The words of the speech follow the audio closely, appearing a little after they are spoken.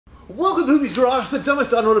Welcome to Hoovie's Garage, the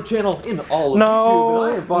dumbest automotive channel in all of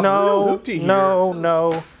YouTube. And I am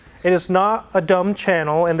No. It is not a dumb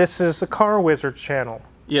channel, and this is the Car Wizard channel.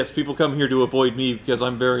 Yes, people come here to avoid me because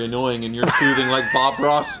I'm very annoying and you're soothing like Bob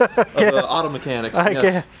Ross of auto mechanics. I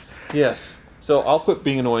guess. Yes. So I'll quit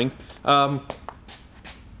being annoying. So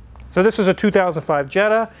this is a 2005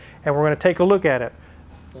 Jetta, and we're going to take a look at it.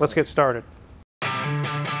 Let's get started.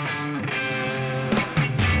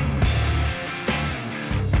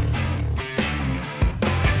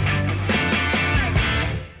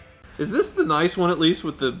 Is this the nice one, at least,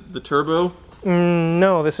 with the turbo?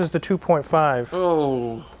 No, this is the 2.5.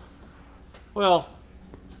 Oh. Well,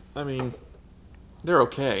 I mean, they're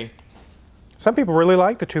okay. Some people really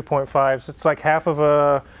like the 2.5s. It's like half of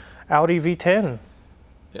a Audi V10.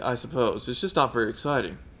 Yeah, I suppose. It's just not very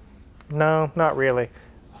exciting. No, not really.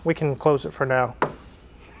 We can close it for now.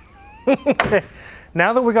 Okay.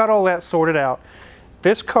 Now that we got all that sorted out,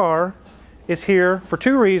 this car is here for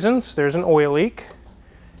two reasons. There's an oil leak,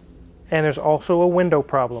 and there's also a window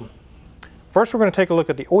problem. First, we're going to take a look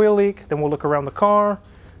at the oil leak, then we'll look around the car,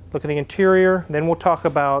 look at the interior, then we'll talk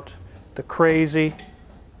about the crazy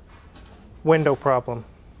window problem.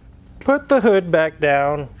 Put the hood back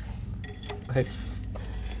down.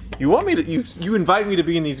 You want me to, you invite me to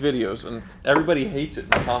be in these videos, and everybody hates it in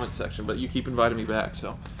the comment section, but you keep inviting me back,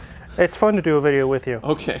 so. It's fun to do a video with you.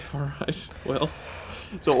 Okay, alright, well.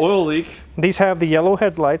 So oil leak. These have the yellow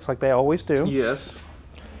headlights like they always do. Yes.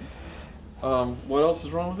 What else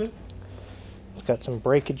is wrong with it? It's got some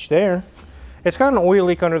breakage there. It's got an oil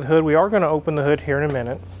leak under the hood. We are going to open the hood here in a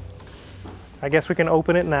minute. I guess we can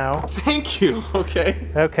open it now. Thank you. Okay.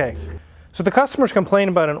 Okay. So the customer's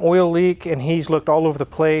complaining about an oil leak, and he's looked all over the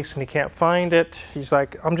place and he can't find it. He's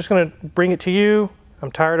like, I'm just going to bring it to you.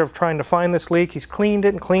 I'm tired of trying to find this leak. He's cleaned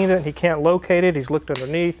it and he can't locate it. He's looked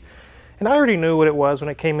underneath. And I already knew what it was when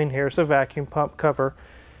it came in here. It's the vacuum pump cover.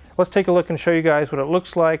 Let's take a look and show you guys what it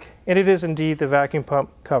looks like. And it is indeed the vacuum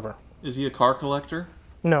pump cover. Is he a car collector?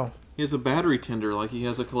 No. He has a battery tender like he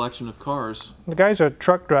has a collection of cars. The guy's a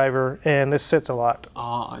truck driver, and this sits a lot.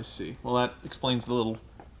 Ah, I see. Well, that explains the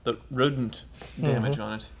rodent damage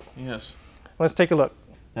on it. Yes. Let's take a look.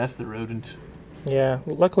 That's the rodent. Yeah,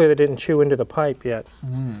 luckily they didn't chew into the pipe yet.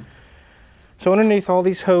 So underneath all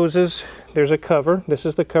these hoses, there's a cover. This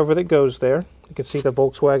is the cover that goes there. You can see the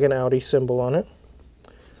Volkswagen Audi symbol on it.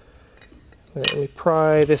 Let me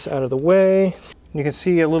pry this out of the way. You can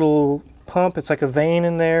see a little pump. It's like a vein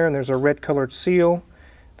in there, and there's a red colored seal.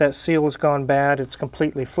 That seal has gone bad. It's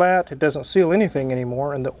completely flat. It doesn't seal anything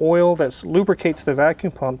anymore, and the oil that lubricates the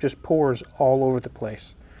vacuum pump just pours all over the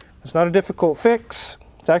place. It's not a difficult fix.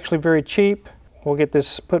 It's actually very cheap. We'll get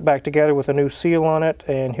this put back together with a new seal on it,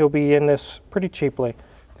 and he'll be in this pretty cheaply.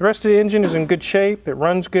 The rest of the engine is in good shape. It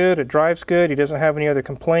runs good. It drives good. He doesn't have any other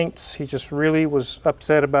complaints. He just really was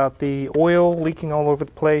upset about the oil leaking all over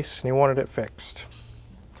the place, and he wanted it fixed.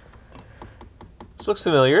 This looks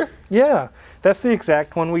familiar. Yeah, that's the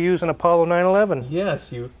exact one we use in Apollo 911.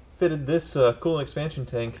 Yes, you fitted this coolant expansion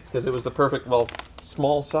tank because it was the perfect, well,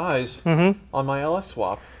 small size on my LS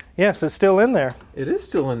swap. Yes, it's still in there. It is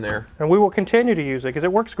still in there. And we will continue to use it because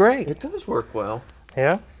it works great. It does work well.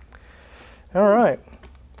 Yeah? All right.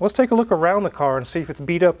 Let's take a look around the car and see if it's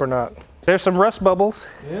beat up or not. There's some rust bubbles.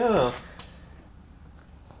 Yeah.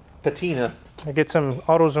 Patina. I get some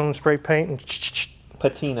AutoZone spray paint and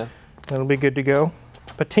patina. It'll be good to go.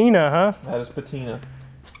 Patina, huh? That is patina.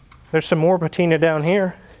 There's some more patina down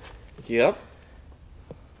here. Yep.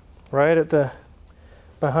 Right at the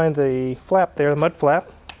behind the flap there, the mud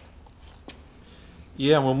flap.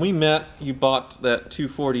 Yeah, when we met, you bought that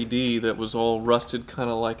 240D that was all rusted kind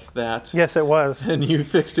of like that. Yes, it was. And you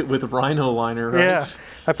fixed it with Rhino liner, right? Yeah,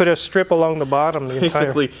 I put a strip along the bottom.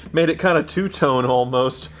 Basically made it kind of two-tone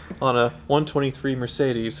almost on a 123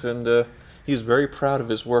 Mercedes, and he was very proud of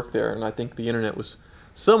his work there, and I think the internet was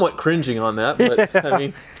somewhat cringing on that, but yeah. I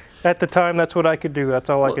mean... At the time, that's what I could do. That's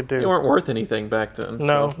all I could do. They weren't worth anything back then.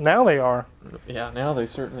 No, so. Now they are. Yeah, now they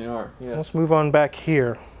certainly are, yes. Let's move on back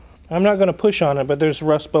here. I'm not going to push on it, but there's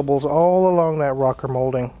rust bubbles all along that rocker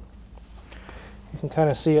molding. You can kind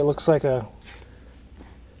of see it looks like a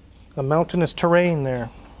mountainous terrain there.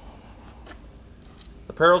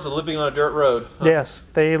 The perils of living on a dirt road. Huh? Yes,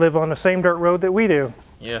 they live on the same dirt road that we do.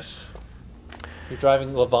 Yes. You're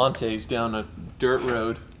driving Levantes down a dirt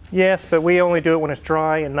road. Yes, but we only do it when it's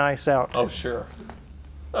dry and nice out. Oh, sure.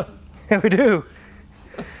 Yeah, we do.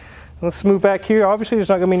 Let's move back here. Obviously, there's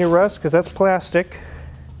not going to be any rust because that's plastic.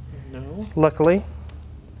 No. Luckily.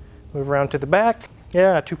 Move around to the back.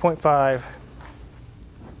 Yeah, 2.5.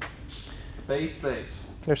 Base.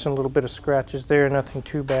 There's some little bit of scratches there, nothing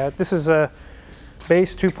too bad. This is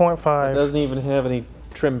Base 2.5. It doesn't even have any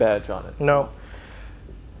trim badge on it. No.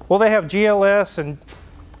 Well, they have GLS and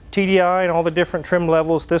TDI and all the different trim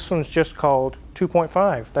levels. This one's just called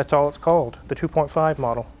 2.5. That's all it's called, the 2.5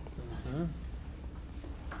 model.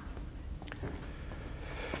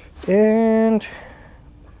 And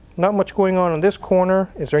not much going on in this corner.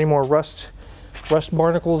 Is there any more rust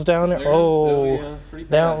barnacles down there? Oh, yeah,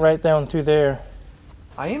 down right down through there.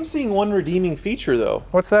 I am seeing one redeeming feature though.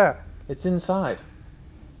 What's that? It's inside.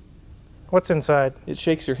 What's inside? It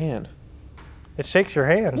shakes your hand. It shakes your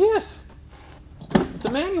hand? Yes. It's a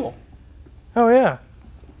manual. Oh yeah.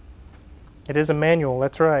 It is a manual,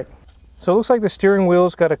 that's right. So it looks like the steering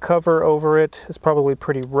wheel's got a cover over it. It's probably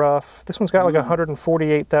pretty rough. This one's got like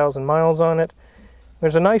 148,000 miles on it.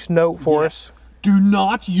 There's a nice note for us. Do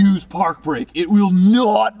not use park brake. It will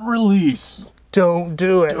not release. Don't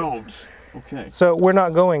do it. Don't. Okay. So we're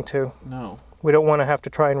not going to. No. We don't want to have to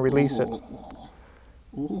try and release it.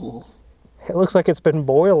 Ooh. It looks like it's been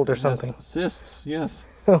boiled or something. Assists, yes.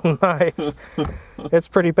 Oh, nice. It's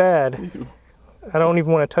pretty bad. Ew. I don't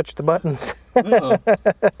even want to touch the buttons. Yeah.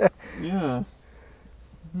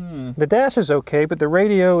 The dash is okay, but the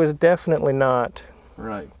radio is definitely not.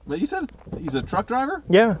 Right. But you said he's a truck driver?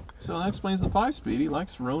 Yeah. So that explains the 5-speed. He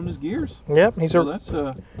likes rolling his gears. Yep. That's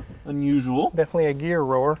unusual. Definitely a gear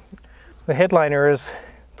rower. The headliner is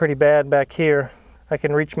pretty bad back here. I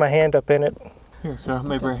can reach my hand up in it. Here,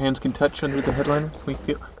 maybe our hands can touch under the headliner. We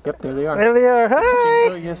feel. Yep, there they are. There they are. Hi!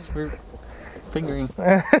 Oh yes, we're fingering.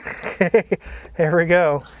 Okay, there we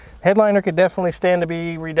go. Headliner could definitely stand to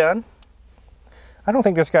be redone. I don't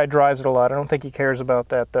think this guy drives it a lot. I don't think he cares about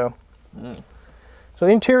that though. So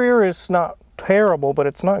the interior is not terrible, but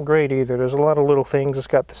it's not great either. There's a lot of little things. It's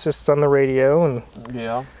got the assists on the radio and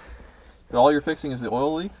yeah. And all you're fixing is the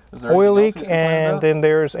oil leak? Is there oil leak, and then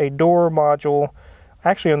there's a door module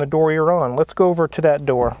actually on the door you're on. Let's go over to that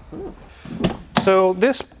door. So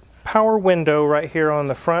this power window right here on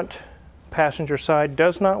the front passenger side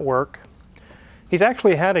does not work. He's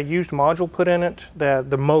actually had a used module put in it,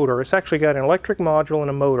 the motor. It's actually got an electric module and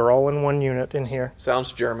a motor all in one unit in here.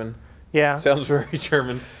 Sounds German. Yeah. Sounds very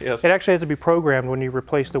German, yes. It actually has to be programmed when you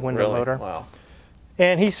replace the window motor. Wow.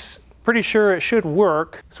 And he's pretty sure it should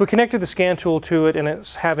work. So we connected the scan tool to it and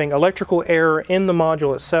it's having electrical error in the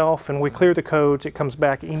module itself, and we clear the codes, it comes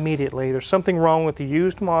back immediately. There's something wrong with the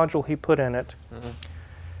used module he put in it.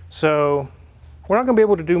 So we're not going to be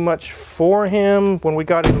able to do much for him. When we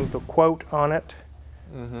got him the quote on it,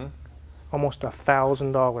 almost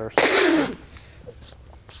 $1,000.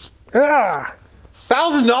 Ah!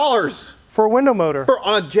 $1,000 for a window motor.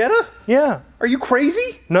 On a Jetta? Yeah. Are you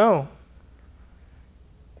crazy? No.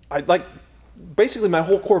 Basically my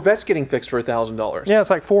whole Corvette's getting fixed for $1,000. Yeah, it's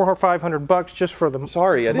like $400 or $500 just for the.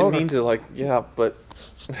 Sorry, I didn't mean to but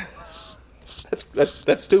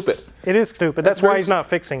that's stupid. It is stupid. That's why he's not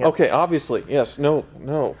fixing it. Okay, obviously, yes, no.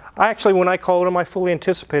 Actually, when I called him, I fully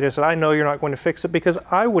anticipated. I said, I know you're not going to fix it because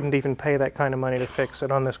I wouldn't even pay that kind of money to fix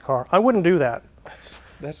it on this car. I wouldn't do that.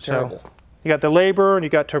 That's terrible. So, you got the labor, and you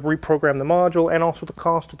got to reprogram the module, and also the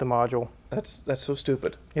cost of the module. That's so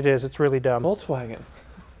stupid. It is. It's really dumb. Volkswagen.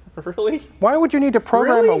 Really? Why would you need to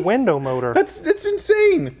program a window motor? That's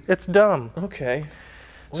insane. It's dumb. Okay.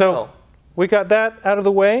 So we got that out of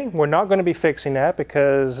the way. We're not going to be fixing that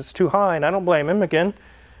because it's too high, and I don't blame him. Again,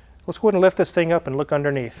 let's go ahead and lift this thing up and look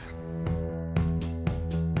underneath.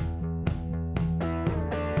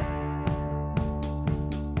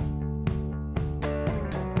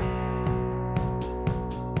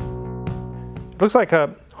 Looks like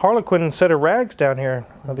a Harlequin set of rags down here.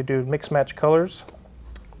 They do mix-match colors.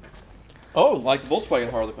 Oh, like the Volkswagen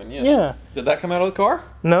Harlequin, yes. Yeah. Did that come out of the car?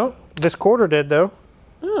 No, this quarter did though.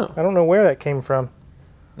 Oh. I don't know where that came from.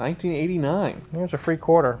 1989. Here's a free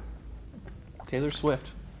quarter. Taylor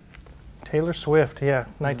Swift. Taylor Swift, yeah,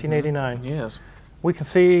 1989. Yes. We can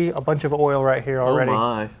see a bunch of oil right here already. Oh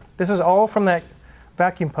my. This is all from that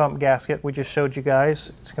vacuum pump gasket we just showed you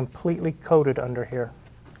guys. It's completely coated under here.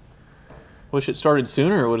 Wish it started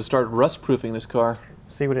sooner. It would have started rust-proofing this car.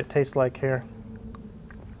 See what it tastes like here.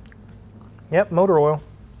 Yep, motor oil.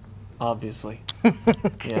 Obviously.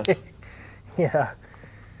 Yes. Yeah.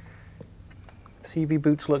 CV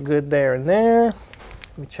boots look good there and there.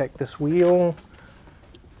 Let me check this wheel.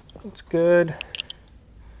 It's good.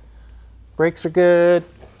 Brakes are good.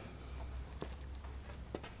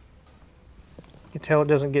 You can tell it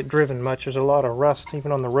doesn't get driven much. There's a lot of rust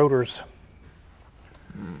even on the rotors.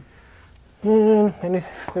 And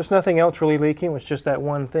there's nothing else really leaking. It was just that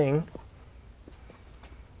one thing.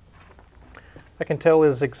 I can tell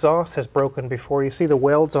his exhaust has broken before. You see the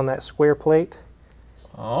welds on that square plate?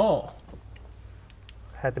 Oh.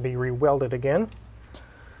 Had to be re-welded again.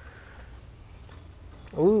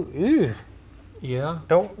 Ooh, ew. Yeah.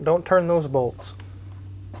 Don't turn those bolts.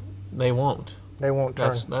 They won't. They won't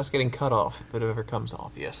turn. That's getting cut off if it ever comes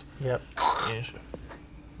off. Yes. Yep. Yes.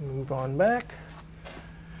 Move on back.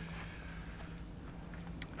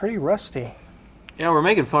 Pretty rusty. Yeah, we're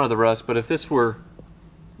making fun of the rust, but if this were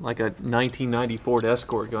like a 1990 Ford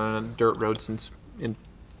Escort going on a dirt road since in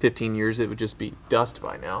 15 years, it would just be dust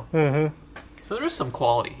by now. Mm-hmm. So there is some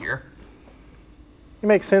quality here. It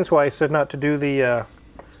makes sense why he said not to do the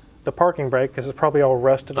parking brake, because it's probably all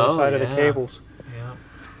rusted on the side of the cables. Yeah.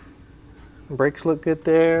 Brakes look good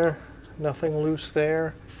there. Nothing loose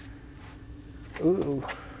there. Ooh.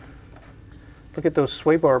 Look at those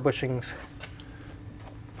sway bar bushings.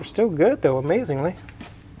 They're still good though, amazingly.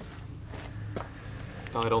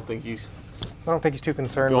 I don't think he's too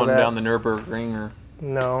concerned with going that. down the Nürburgring or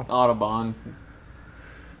No. Autobahn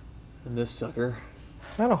in this sucker.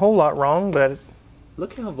 Not a whole lot wrong, but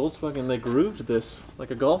Look how Volkswagen, they grooved this like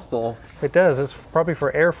a golf ball. it does. It's probably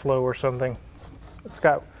for airflow or something. It's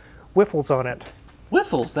got wiffles on it.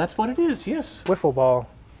 Wiffles, that's what it is, yes. Wiffle ball.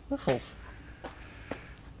 Wiffles.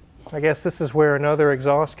 I guess this is where another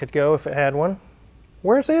exhaust could go if it had one.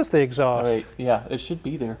 Where's is the exhaust? Wait, yeah, it should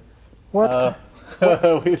be there. What?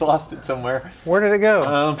 We lost it somewhere. Where did it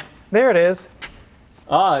go? There it is.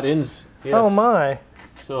 It ends. Yes. Oh my.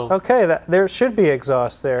 So Okay, there should be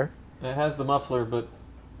exhaust there. it has the muffler, but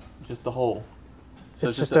just the hole. So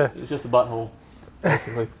It's it's just just a butthole,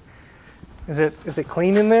 basically. Is it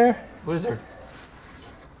clean in there? Wizard.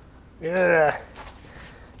 Yeah.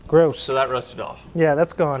 Gross. So that rusted off. Yeah,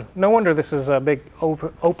 that's gone. No wonder this is a big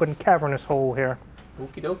open cavernous hole here.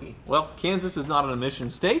 Okie dokie. Well, Kansas is not an emission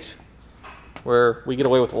state where we get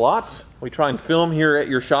away with a lot. We try and film here at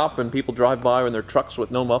your shop and people drive by in their trucks with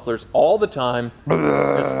no mufflers all the time,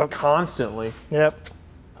 just constantly. Yep.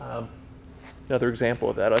 Another example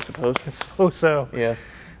of that, I suppose. So. Yeah.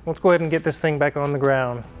 Let's go ahead and get this thing back on the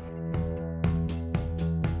ground.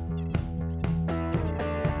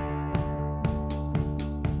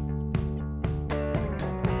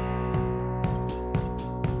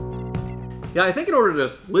 Yeah, I think in order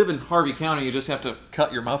to live in Harvey County, you just have to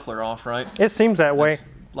cut your muffler off, right? It seems that way. It's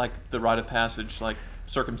like the rite of passage, like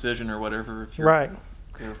circumcision or whatever. If you're, Right.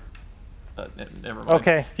 Never mind.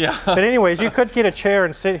 Okay. Yeah. But anyways, you could get a chair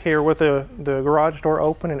and sit here with the garage door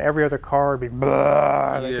open and every other car would be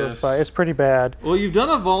blah that goes by. It's pretty bad. Well, you've done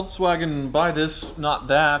a Volkswagen buy this, not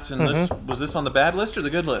that, and was this on the bad list or the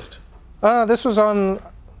good list? This was on,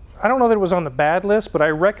 I don't know that it was on the bad list, but I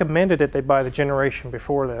recommended it they buy the generation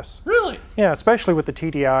before this. Really? Yeah, especially with the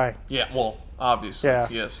TDI. Yeah, well, obviously. Yeah.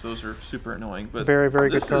 Yes, those are super annoying. But Very, very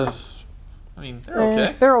good this car. is, I mean, they're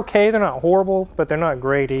okay. They're okay. They're not horrible, but they're not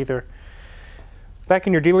great either. Back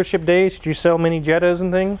in your dealership days, did you sell many Jettas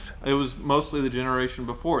and things? It was mostly the generation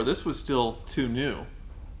before. This was still too new,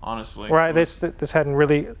 honestly. Right, this hadn't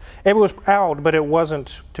really, it was out, but it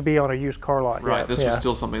wasn't to be on a used car lot Right, yet. this was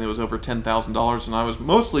still something that was over $10,000, and I was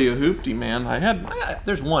mostly a hoopty man.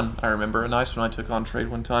 There's one I remember, a nice one I took on trade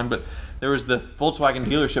one time, but there was the Volkswagen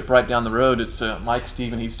dealership right down the road. It's Mike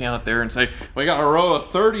Steve, and he'd stand up there and say, "We got a row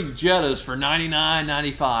of 30 Jettas for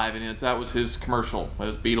 $99.95," and that was his commercial. It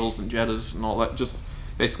was Beetles and Jettas and all that, just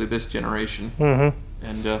basically this generation. Mm-hmm.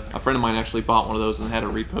 And a friend of mine actually bought one of those and had it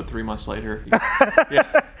repoed 3 months later.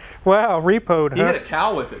 Yeah. Wow, repoed, He huh? hit a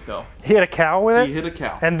cow with it, though. He hit a cow with it? He hit a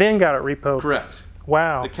cow. And then got it repoed. Correct.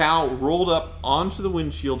 Wow. The cow rolled up onto the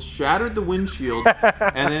windshield, shattered the windshield,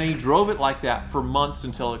 and then he drove it like that for months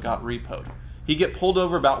until it got repoed. He'd get pulled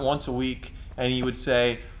over about once a week, and he would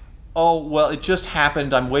say, "Oh, well, it just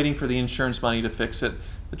happened. I'm waiting for the insurance money to fix it."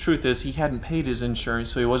 The truth is, he hadn't paid his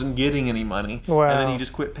insurance, so he wasn't getting any money. Wow. And then he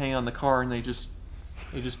just quit paying on the car, and they just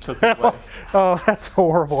took it away. Oh, that's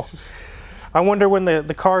horrible. I wonder when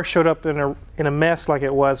the car showed up in a mess like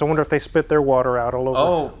it was, I wonder if they spit their water out all over.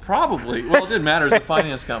 Oh, probably. Well, it didn't matter. It's a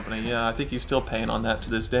finance company. Yeah, I think he's still paying on that to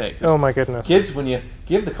this day. Oh, my goodness. Kids, when you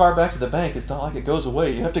give the car back to the bank, it's not like it goes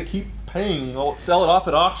away. You have to keep paying. Sell it off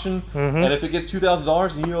at auction, and if it gets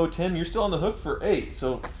 $2,000 and you owe 10, you're still on the hook for 8.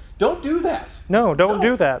 So don't do that. No, don't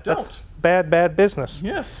do that. Don't. That's bad business.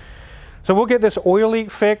 Yes. So we'll get this oil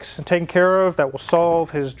leak fixed and taken care of. That will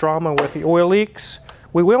solve his drama with the oil leaks.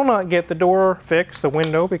 We will not get the door fixed, the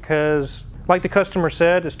window, because like the customer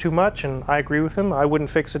said, it's too much, and I agree with him. I wouldn't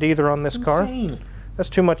fix it either on this car. That's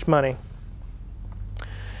too much money.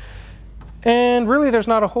 And really there's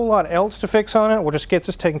not a whole lot else to fix on it. We'll just get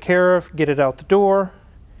this taken care of, get it out the door,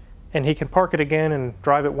 and he can park it again and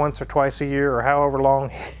drive it once or twice a year or however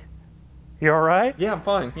long. You all right? Yeah, I'm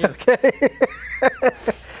fine. Yes. Okay.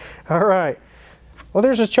 All right. Well,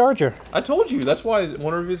 there's his charger. I told you. That's why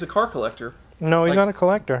one of you is a car collector. No, he's Like not a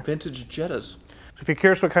collector. Vintage Jettas. If you're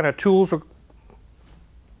curious what kind of tools we're...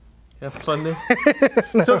 Have fun there.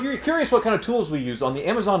 No. So if you're curious what kind of tools we use, on the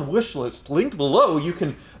Amazon wish list linked below, you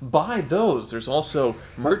can buy those. There's also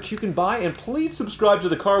merch you can buy, and please subscribe to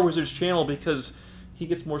the Car Wizards channel because he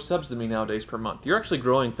gets more subs than me nowadays per month. You're actually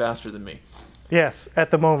growing faster than me. Yes, at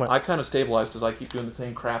the moment. I kind of stabilized because I keep doing the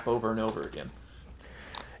same crap over and over again.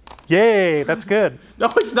 Yay, that's good.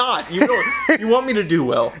 No, it's not. You want me to do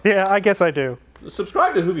well. Yeah, I guess I do.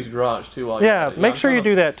 Subscribe to Hoovie's Garage, too. While Yeah, make sure you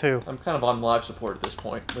do that, too. I'm kind of on live support at this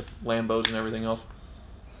point with Lambos and everything else.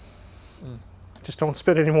 Just don't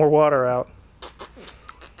spit any more water out.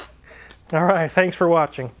 All right, thanks for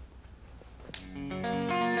watching.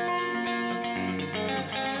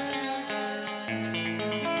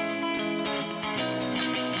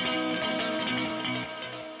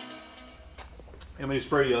 You want me to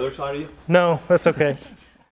spray the other side of you? No, that's okay.